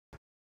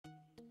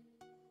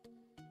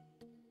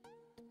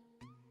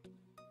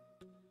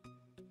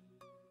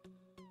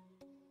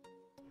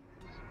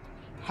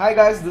Hi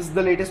guys, this is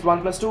the latest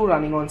OnePlus 2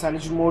 running on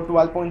Cyanogen mode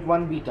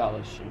 12.1 beta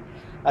version.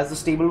 As the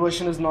stable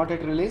version is not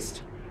yet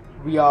released,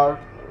 we are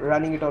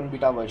running it on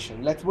beta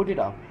version. Let's boot it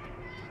up.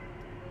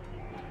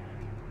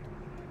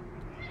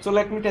 So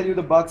let me tell you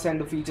the bugs and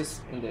the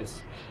features in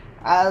this.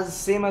 As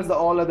same as the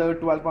all other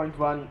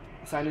 12.1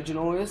 Cyanogen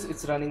OS,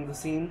 it's running the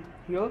same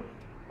here.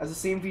 As the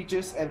same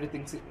features,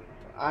 everything.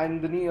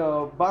 And the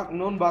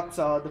known bugs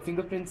are the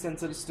fingerprint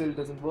sensor still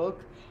doesn't work,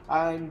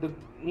 and the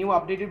new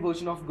updated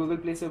version of Google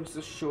Play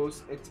Services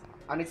shows it's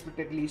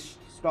unexpectedly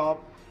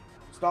stopped,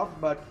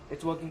 but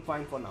it's working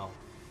fine for now.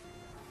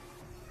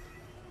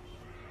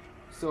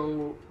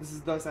 So this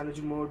is the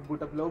Cyanogen mode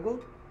boot up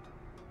logo.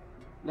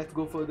 Let's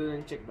go further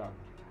and check that.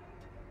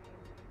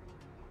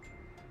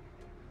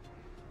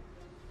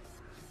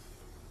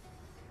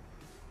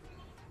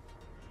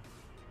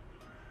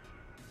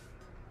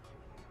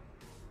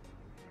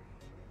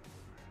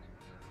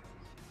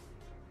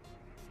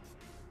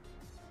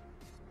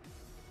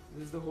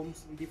 This is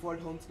the default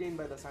home screen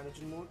by the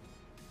Cyanogen mode.